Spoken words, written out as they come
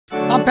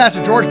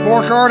Pastor George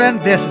Borghardt,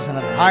 and this is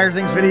another Higher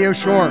Things video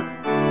short.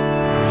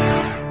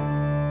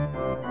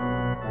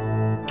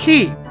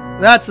 Keep.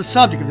 That's the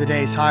subject of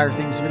today's Higher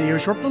Things video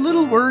short. The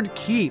little word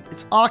keep.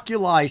 It's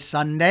Oculi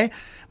Sunday.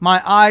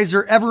 My eyes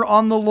are ever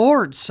on the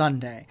Lord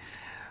Sunday.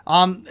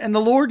 And the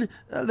Lord,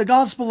 the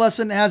gospel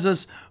lesson has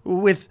us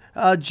with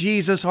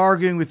Jesus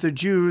arguing with the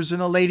Jews,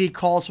 and a lady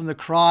calls from the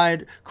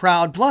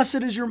crowd, "Blessed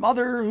is your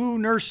mother who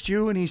nursed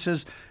you." And he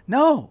says,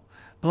 "No,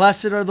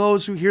 blessed are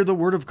those who hear the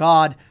word of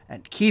God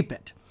and keep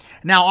it."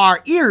 Now, our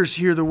ears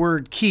hear the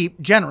word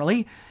keep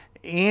generally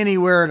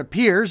anywhere it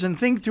appears and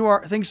think,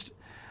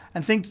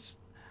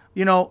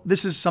 you know,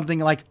 this is something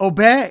like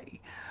obey,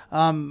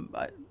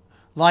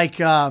 like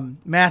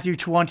Matthew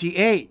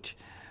 28.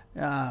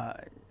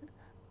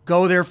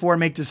 Go therefore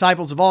and make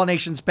disciples of all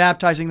nations,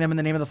 baptizing them in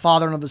the name of the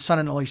Father and of the Son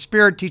and the Holy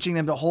Spirit, teaching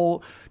them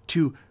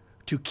to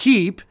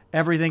keep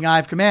everything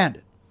I've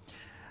commanded.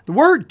 The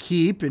word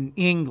keep in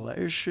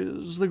English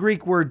is the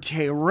Greek word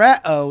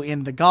tereo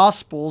in the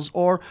Gospels,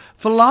 or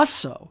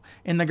philasso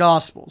in the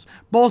Gospels.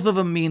 Both of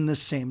them mean the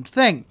same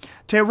thing.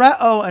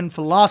 Tereo and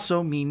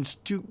philasso mean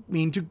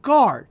to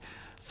guard.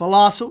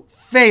 Philasso,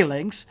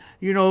 phalanx,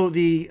 you know,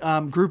 the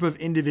group of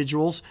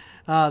individuals,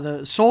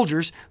 the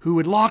soldiers who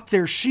would lock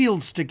their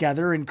shields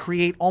together and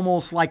create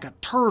almost like a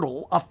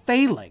turtle, a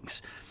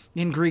phalanx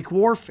in Greek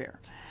warfare.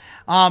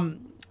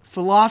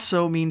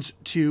 Philasso means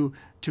to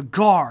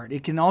guard.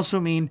 It can also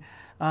mean,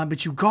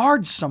 but you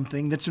guard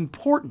something that's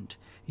important.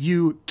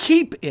 You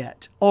keep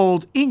it,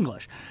 Old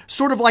English.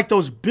 Sort of like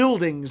those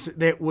buildings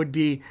that would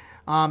be,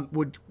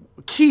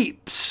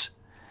 keeps.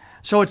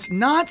 So it's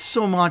not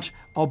so much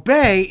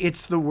obey,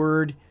 it's the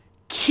word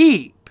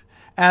keep,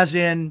 as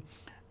in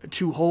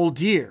to hold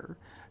dear,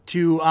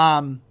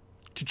 to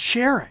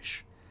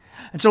cherish.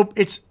 And so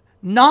it's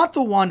not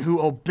the one who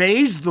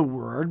obeys the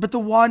word, but the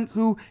one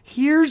who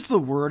hears the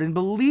word and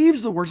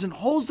believes the words and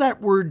holds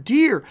that word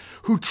dear,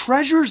 who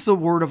treasures the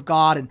word of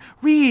God and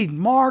reads,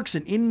 marks,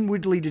 and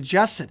inwardly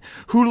digests it,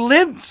 who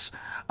lives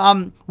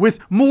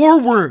with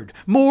more word,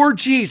 more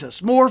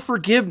Jesus, more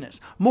forgiveness,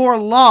 more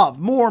love,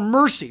 more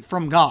mercy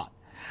from God,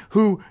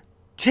 who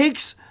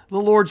takes the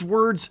Lord's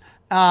words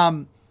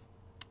and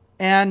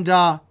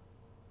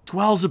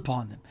dwells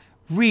upon them,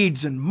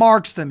 reads and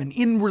marks them and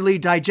inwardly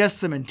digests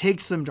them and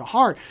takes them to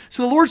heart.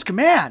 So the Lord's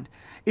command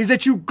is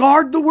that you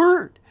guard the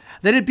word,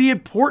 that it be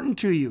important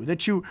to you,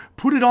 that you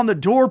put it on the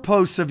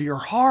doorposts of your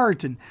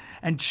heart and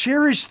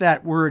cherish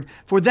that word.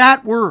 For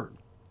that word,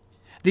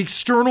 the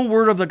external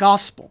word of the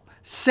gospel,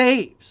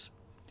 saves.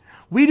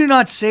 We do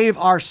not save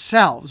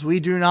ourselves.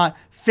 We do not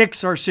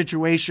fix our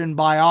situation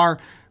by our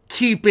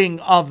keeping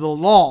of the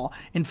law.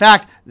 In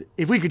fact,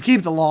 if we could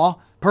keep the law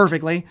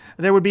perfectly,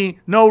 there would be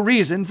no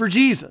reason for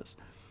Jesus.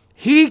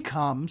 He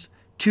comes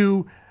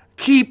to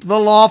keep the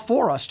law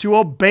for us, to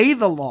obey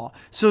the law,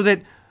 so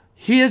that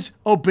his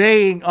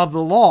obeying of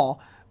the law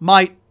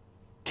might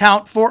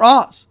count for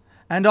us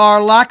and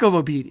our lack of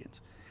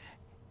obedience.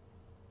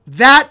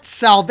 That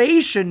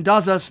salvation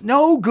does us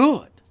no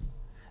good.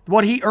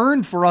 What he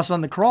earned for us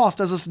on the cross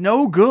does us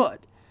no good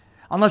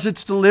unless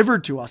it's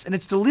delivered to us, and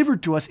it's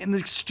delivered to us in the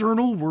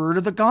external word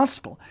of the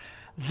gospel.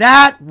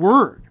 That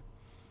word,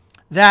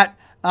 that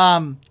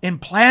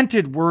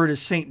implanted word, as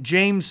St.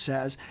 James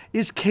says,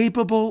 is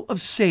capable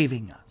of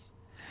saving us.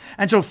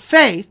 And so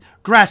faith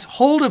grasps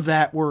hold of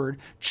that word,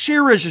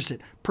 cherishes it,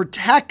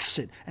 protects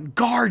it, and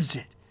guards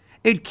it.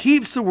 It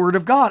keeps the word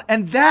of God.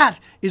 And that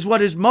is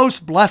what is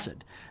most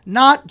blessed.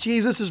 Not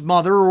Jesus'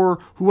 mother or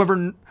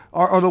whoever,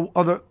 or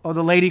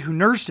the lady who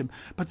nursed him,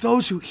 but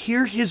those who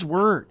hear his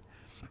word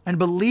and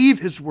believe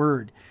his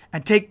word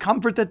and take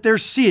comfort that their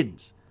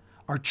sins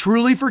are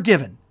truly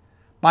forgiven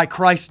by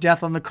Christ's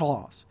death on the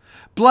cross.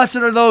 Blessed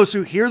are those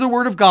who hear the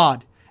word of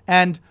God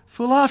and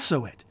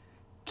philasso it,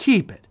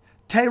 keep it,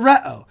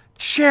 tereo,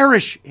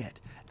 cherish it,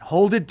 and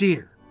hold it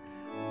dear.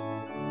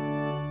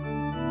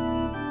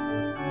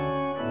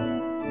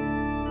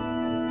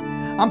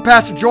 I'm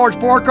Pastor George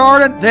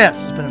Borghardt, and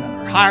this has been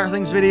another Higher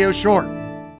Things video short.